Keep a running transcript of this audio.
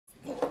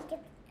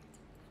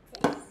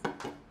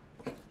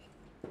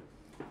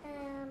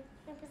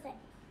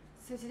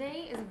So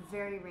today is a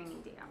very rainy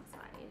day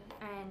outside,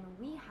 and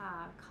we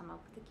have come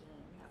up with a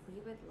game that we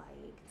would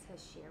like to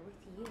share with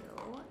you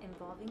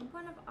involving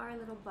one of our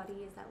little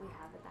buddies that we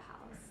have at the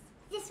house.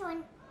 This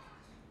one.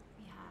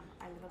 We have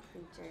our little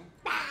creature.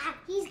 Ah,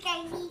 he's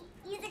crazy.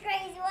 He's a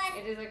crazy one.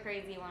 It is a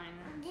crazy one.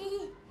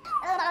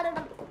 Hello,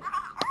 Blondie.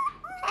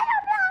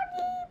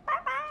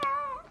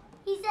 Bye-bye.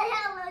 He said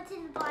hello to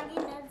the Blondie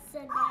and then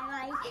said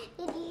bye-bye.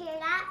 Did you hear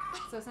that?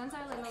 So since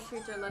our little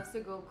creature loves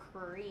to go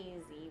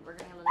crazy, we're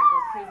gonna let it go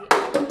crazy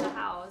all over the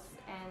house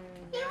and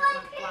then it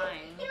went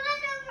flying. He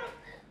went over.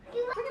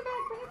 Bring it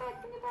back, bring it back,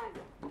 bring it back.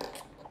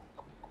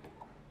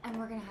 And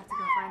we're gonna have to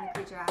go find the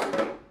creature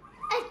after it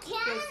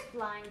Again? goes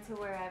flying to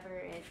wherever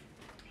it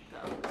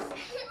goes.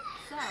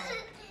 So,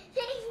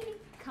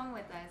 come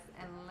with us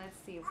and let's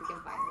see if we can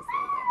find this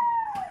little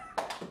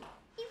thing.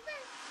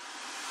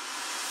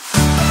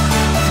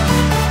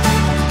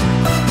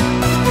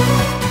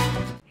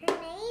 Her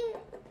name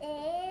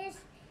is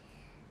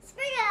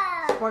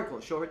Sprinkle. Sparkle,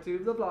 show her to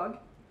the vlog.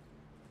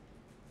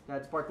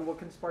 That Sparkle, what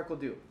can Sparkle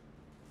do?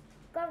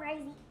 Go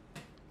crazy.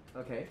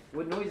 Okay,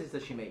 what noises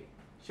does she make?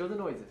 Show the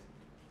noises.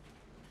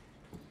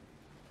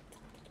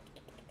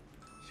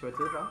 Show it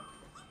to the vlog.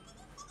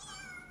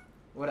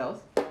 What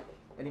else?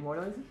 Any more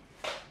noises?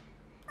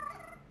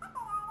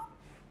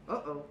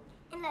 Uh-oh.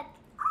 And look.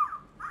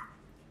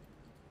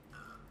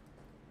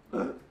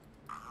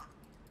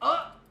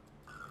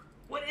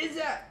 What is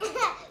that? Birds.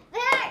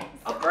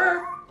 A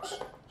bird?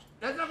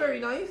 That's not very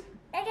nice.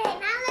 Okay, now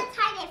let's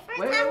hide it.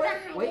 First, I'm gonna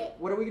hide it.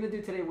 What are we gonna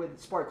do today with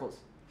Sparkles?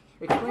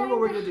 Explain what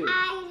we're gonna do.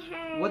 Hide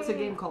her. What's the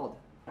game called?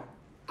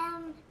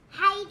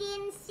 Hide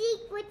and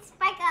seek with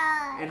Sparkle.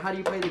 And how do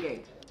you play the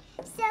game?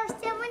 So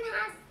someone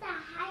has to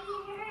hide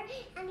her,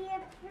 and the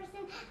other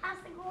person has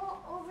to go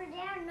over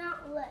there and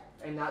not look.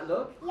 And not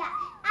look? Yeah.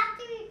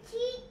 After you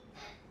cheat,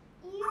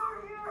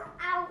 you're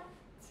out,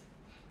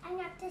 and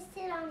you have to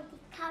sit on the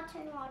couch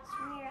and watch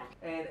Mira.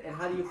 And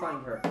how do you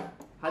find her?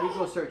 How do you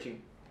go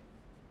searching?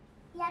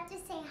 You have to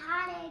say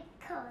hide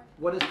code.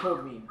 What does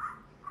code mean?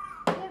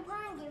 You're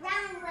going the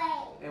wrong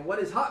way. And what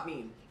does hot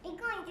mean? You're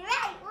going the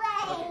right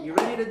way. Okay, you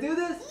ready to do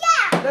this?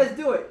 Yeah. Let's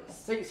do it.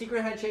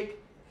 Secret handshake.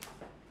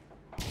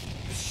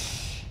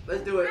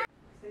 Let's do it.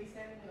 Stay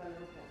standing in that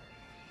little corner.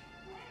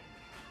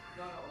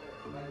 No,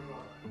 there, by the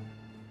door.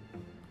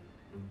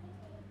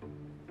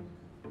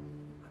 I'm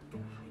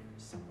gonna hide her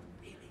somewhere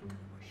really good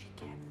where she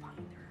can't find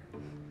her.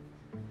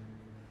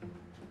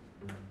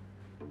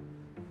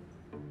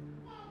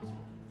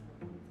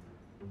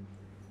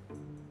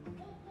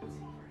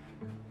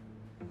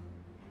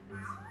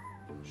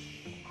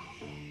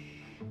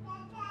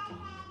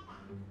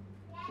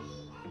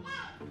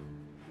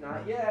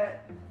 Not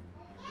yet.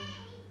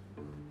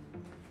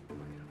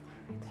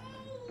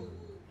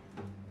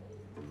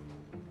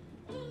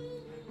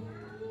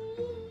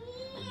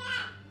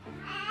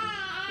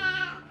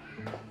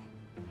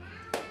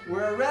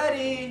 We're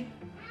ready.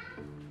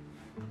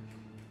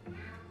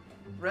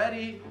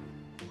 Ready?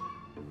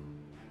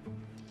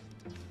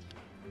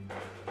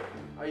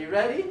 Are you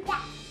ready?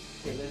 Yeah.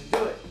 Okay, let's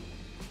do it.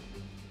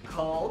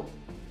 Cold,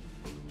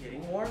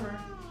 getting warmer.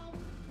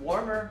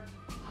 Warmer,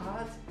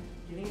 hot,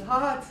 getting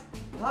hot.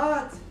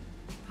 Hot,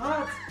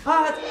 hot,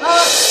 hot, hot,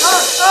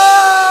 hot.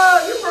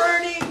 Ah!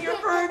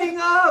 You're burning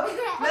up.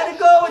 Let it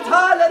go, it's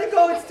hot. Let it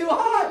go, it's too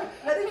hot.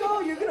 Let it go,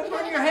 you're gonna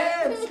burn your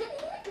hands.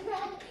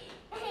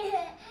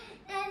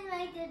 I'd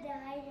like to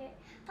hide her.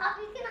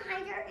 Poppy's gonna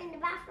hide her in the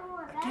bathroom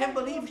or I can't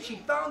believe she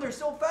found her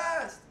so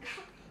fast.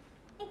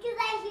 Because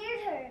I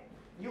heard her.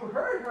 You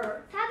heard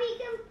her. Poppy,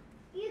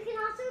 you can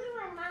also do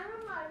in my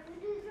room or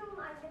Ludo's room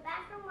or the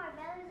bathroom or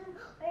Bella's room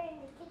or in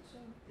the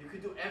kitchen. You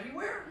could do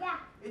everywhere? Yeah.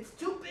 It's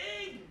too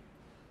big.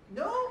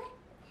 No?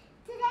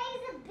 Today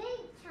is a big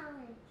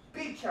challenge.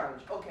 Big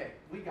challenge. Okay,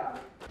 we got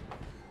it.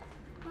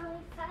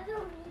 Mommy,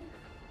 follow me.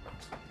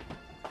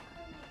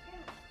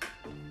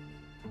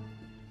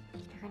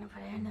 You're gonna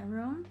put it in the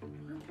room?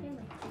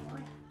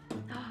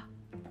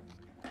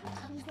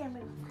 Poppy's gonna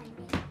go find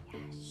it.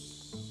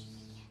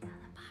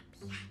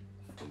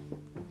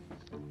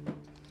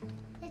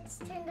 Let's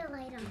turn the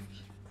light off.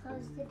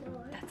 Close the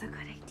door. That's a good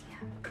idea.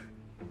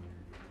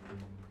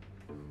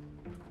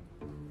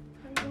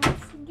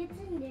 Once he gets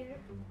in there.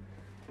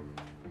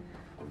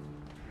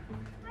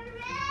 We're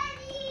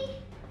ready.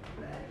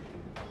 Ready?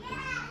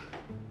 Yeah.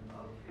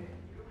 Okay.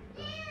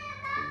 Yeah,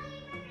 Poppy,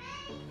 we're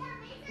ready.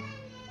 Come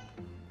inside.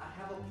 I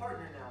have a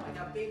partner now. I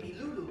got baby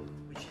Lulu,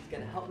 which is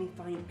gonna help me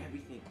find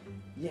everything.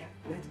 Yeah,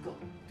 let's go.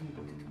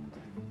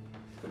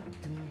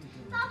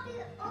 Poppy,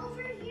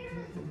 over here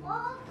is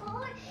all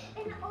cold,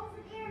 and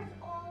over there is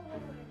all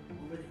warm.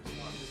 Over there. Come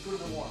on, let's go to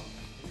the warm.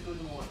 Let's go to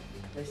the warm.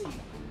 Let's see.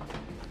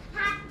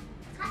 Hot,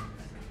 hot,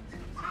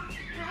 hot,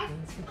 hot.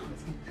 Let's go.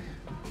 Let's go.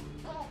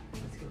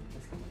 Let's go.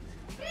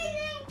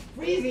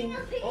 Freezing.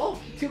 Freezing. Oh,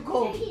 too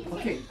cold. Freezing.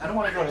 Okay, I don't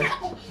want to go there.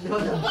 No,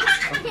 no.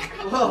 Okay.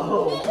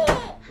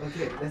 Whoa.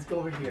 Okay, let's go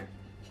over here.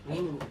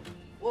 Ooh.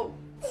 Whoa.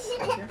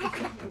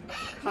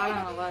 Caught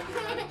on a lug.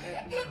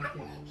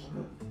 Okay.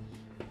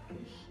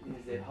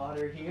 Is it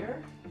hotter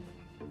here?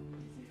 Is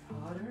it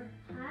hotter?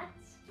 Hot.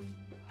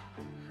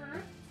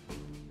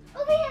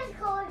 here,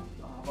 cold.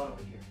 Oh, how about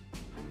over here?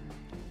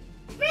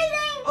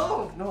 Freezing.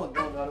 Oh, no, I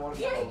don't want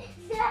to be cold.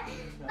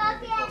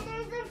 Papi,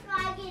 there's a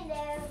frog in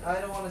there. I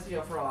don't want to see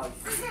a frog.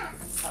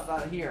 How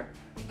about here?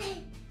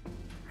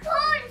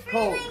 Cold, freezing.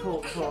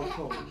 Cold. Cold,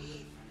 freezing.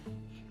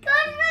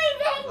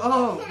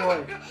 Oh, boy.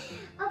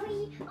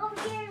 Over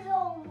here is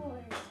all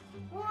warm.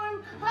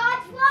 Warm,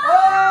 hot water.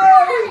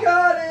 Oh, we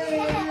got it.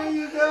 There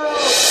you go.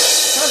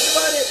 Press the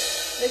button.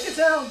 Make it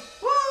sound.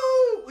 Woo,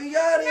 we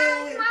got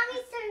Now it. it's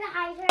mommy's turn to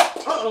hide her.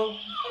 Uh-oh.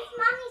 It's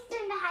mommy's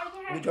turn to hide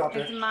her. We dropped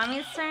It's her.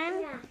 mommy's turn?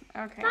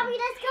 Yeah. Okay. Papi,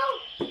 let's go.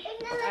 In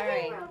the living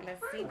Alright, room.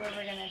 let's see where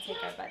we're gonna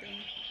take our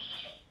buddy.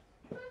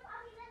 Come on,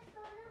 Papi, let's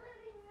go to the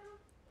living room.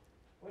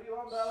 What do you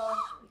want, Bella?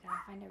 We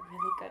gotta find a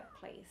really good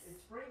place.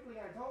 It's sprinkling,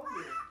 I told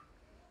you.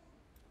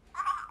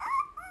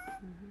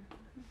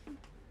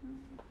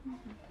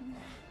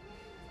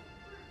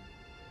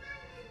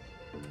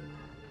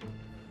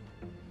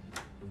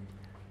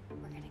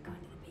 We're gonna go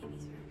into the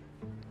baby's room.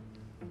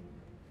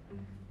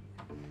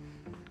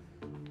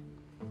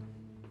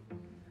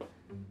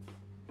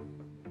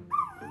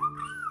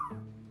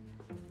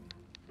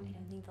 I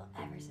don't think they'll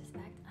ever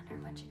suspect under a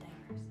bunch of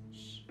diapers.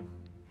 Shh.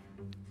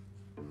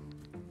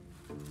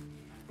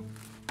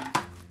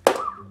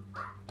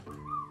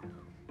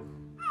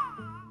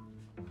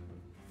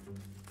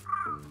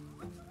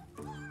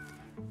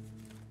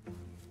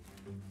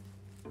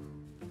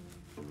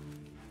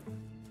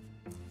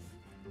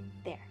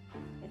 There.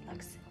 It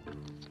looks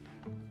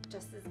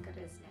just as good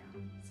as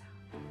new. So,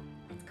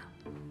 let's go.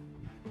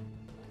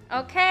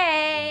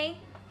 Okay.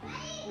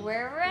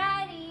 We're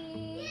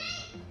ready.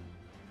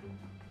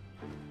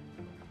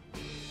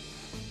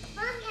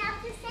 Mommy, I have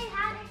to say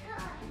how to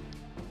cook.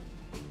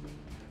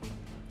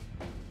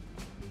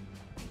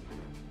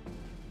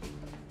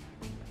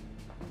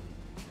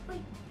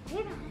 Wait,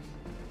 you're not.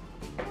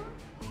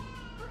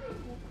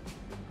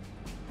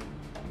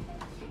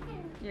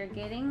 You're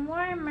getting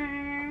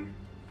warmer.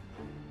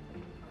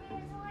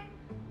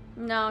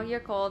 No, you're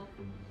cold.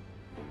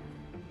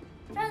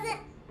 Frozen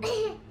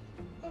in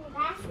the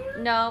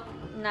bathroom? Nope,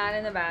 not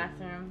in the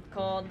bathroom.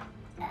 Cold.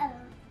 Oh.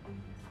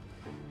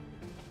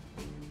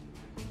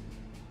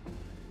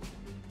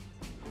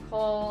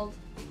 Cold.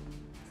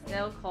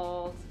 Still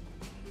cold.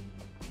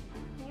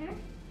 Here?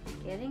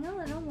 Getting a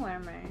little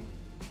warmer.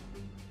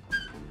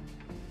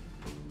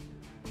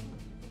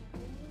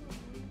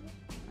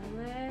 A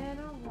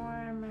little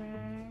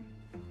warmer.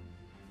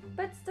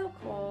 But still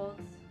cold.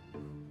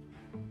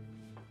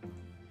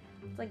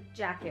 It's like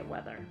jacket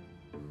weather.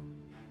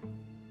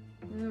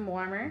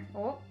 Warmer.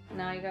 Oh,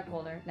 now you got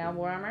colder. Now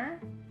warmer.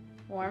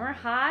 Warmer.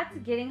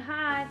 Hot. Getting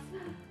hot.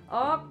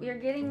 Oh, you're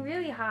getting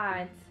really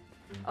hot.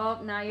 Oh,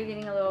 now you're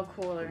getting a little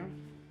cooler.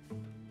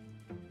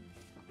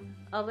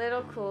 A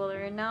little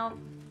cooler. Nope.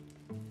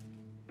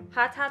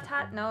 Hot, hot,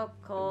 hot. Nope.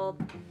 Cold.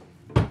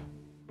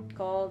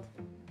 Cold.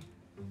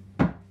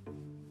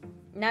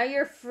 Now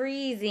you're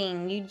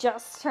freezing. You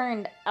just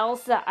turned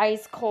Elsa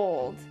ice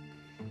cold.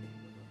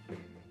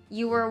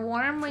 You were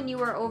warm when you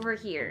were over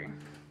here.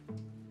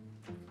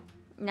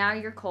 Now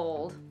you're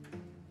cold.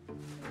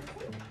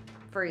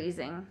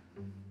 Freezing.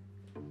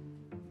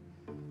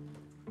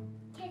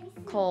 Can you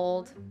see?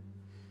 Cold.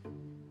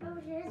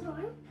 Over here is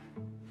one.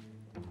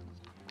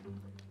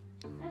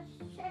 Let's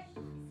check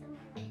some.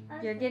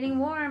 You're getting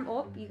warm.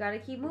 Oh, you gotta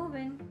keep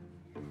moving.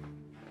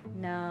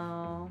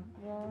 No.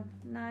 Well,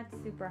 not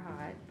super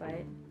hot,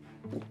 but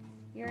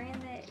you're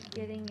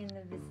getting in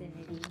the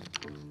vicinity.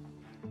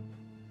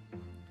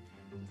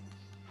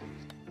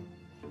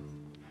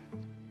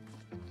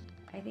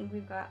 I think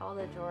we've got all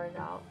the drawers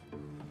out.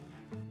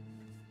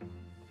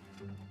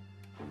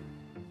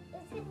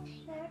 Is it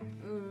here?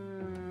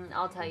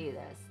 I'll tell you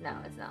this. No,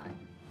 it's not.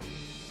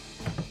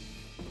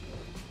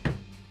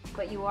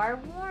 But you are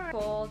warm.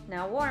 Cold.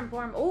 Now warm,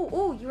 warm.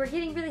 Oh, you were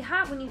getting really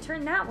hot when you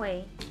turned that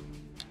way.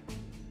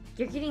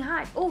 You're getting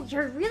hot. Oh,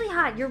 you're really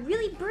hot. You're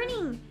really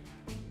burning.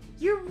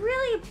 You're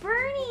really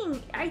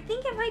burning. I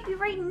think it might be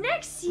right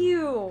next to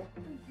you.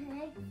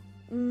 Okay.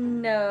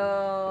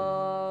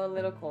 No, a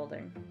little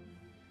colder.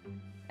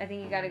 I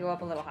think you got to go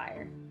up a little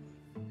higher.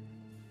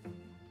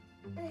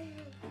 Mommy.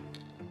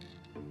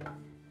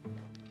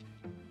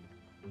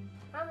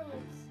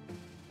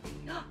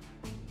 Huh?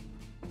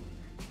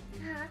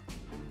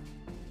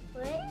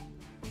 What?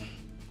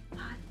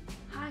 Hot,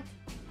 hot,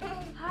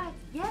 hot.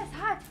 Yes,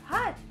 hot,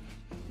 hot.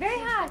 Very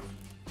hot.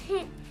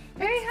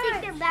 Very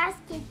hot. Take the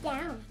basket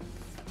down.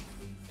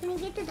 Can I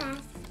get the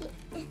basket?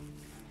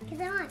 Because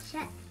I want to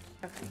check.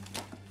 Okay.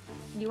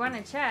 You want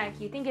to check?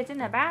 You think it's in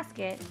the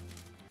basket?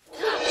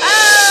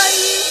 Oh,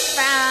 you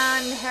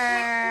found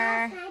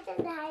her. Can I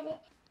just hide it?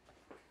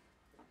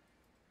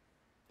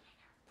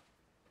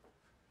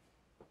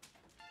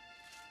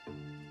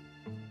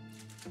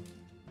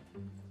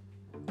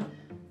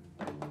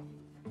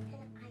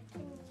 And I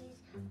can use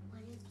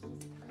one of these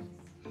books.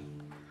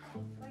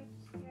 Hide right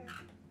here.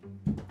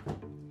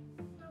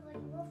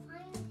 Nobody will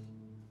find it.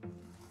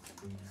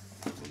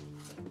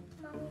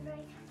 Mommy,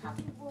 right?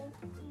 Papi won't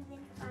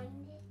even find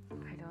it.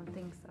 I don't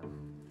think so.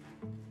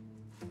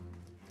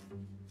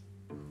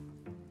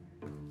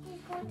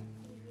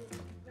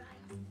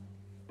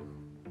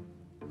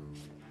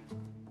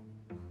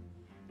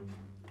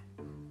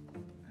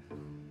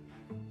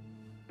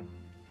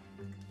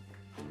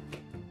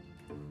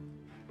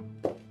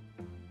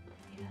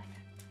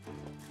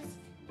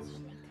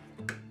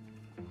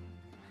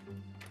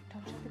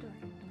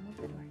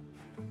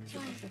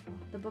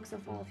 The books will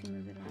fall if you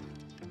move it on.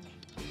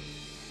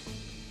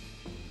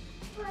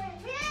 We're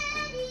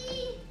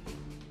ready.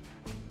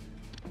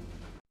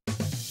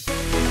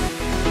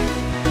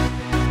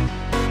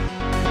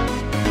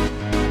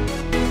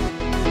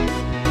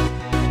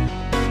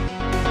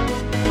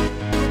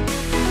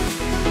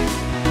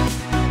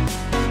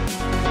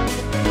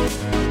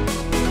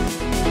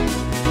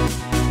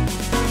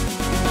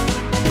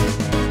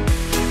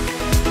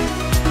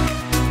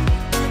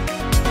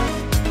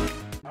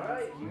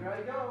 Alright, here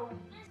I go.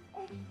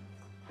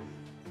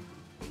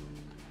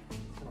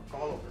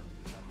 Fall over.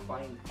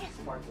 Find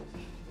sparkles.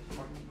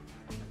 Sparkles.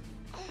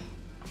 I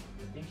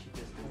think she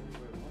just told me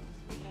where it was.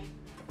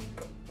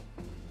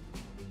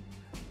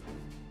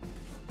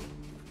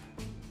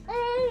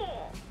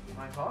 Am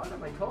I hot?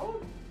 Am I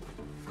cold?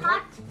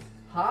 Hot.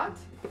 Hot?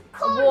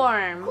 Cold.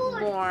 Warm,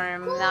 Cold.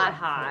 warm, Cold. not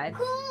hot.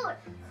 Cold.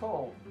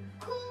 Cold.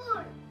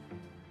 Cold.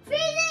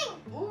 Freezing.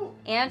 Ooh.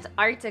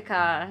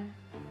 Antarctica.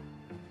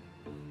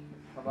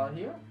 How about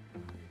here?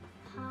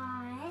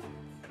 Hot.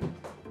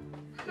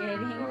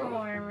 Getting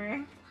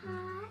warmer.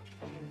 Hot.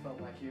 Something fell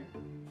back here.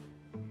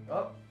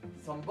 Oh,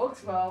 some books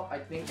fell. I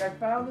think I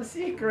found the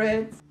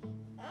secret.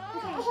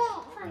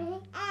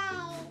 Fine.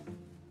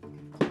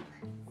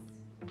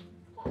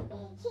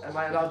 Am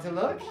I allowed to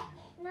look?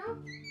 No.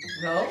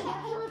 No?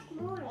 Look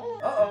more.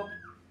 Uh-oh.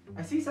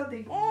 I see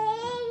something.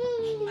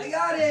 I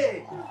got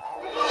it! Mommy,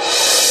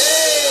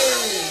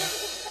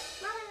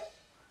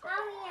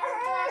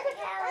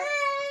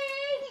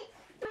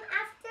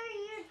 after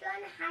you're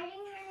done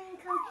hiding her and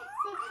come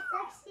see,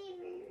 let's see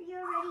if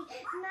you're ready.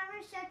 Remember,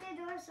 shut the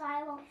door so I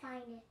won't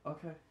find it.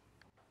 Okay.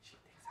 She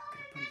thinks I'm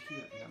gonna put it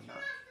here and I'm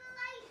not.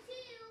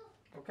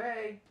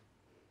 Okay.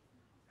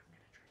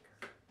 I'm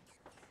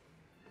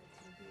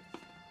gonna drink her.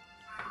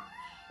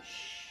 Shh.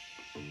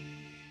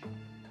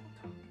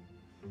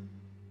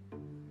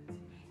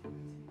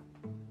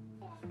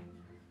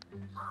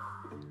 Don't talk.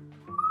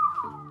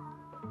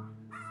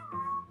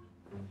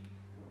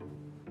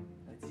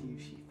 Let's see if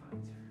she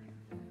finds her.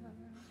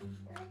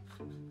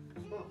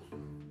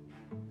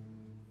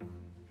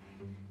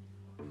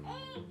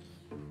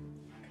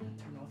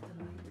 Turn off the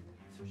light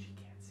so she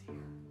can't see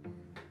her.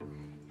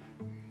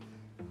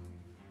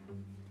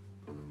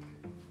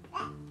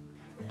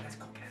 Let's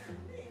go get her.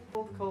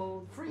 Cold,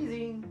 cold,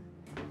 freezing.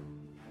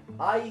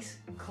 Ice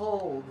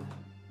cold.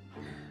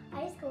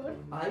 Ice cold.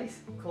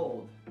 Ice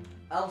cold.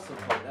 Also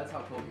cold. That's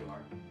how cold you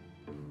are.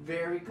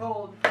 Very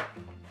cold.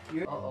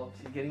 Uh-oh,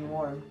 she's getting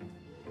warm.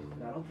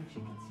 But I don't think she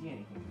can see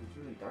anything. It's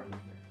really dark up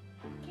there.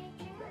 Can't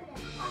turn it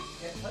I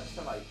can't touch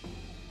the light.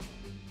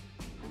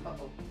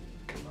 Uh-oh.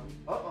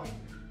 Uh-oh.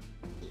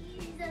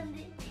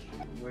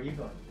 Where are you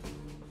going?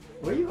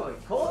 Where are you going?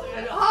 Cold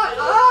and hot!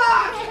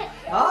 Hot!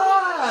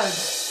 Hot!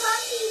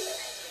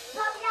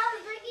 Poppy, I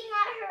was looking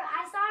at her. I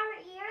saw her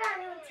ear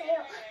and her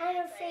tail and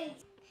her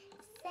face.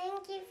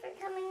 Thank you for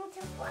coming to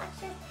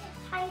watch us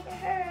hide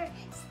her.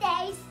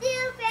 Stay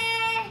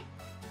stupid!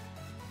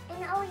 And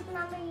always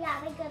remember you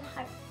have a good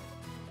heart.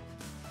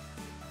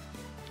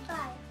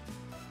 Bye.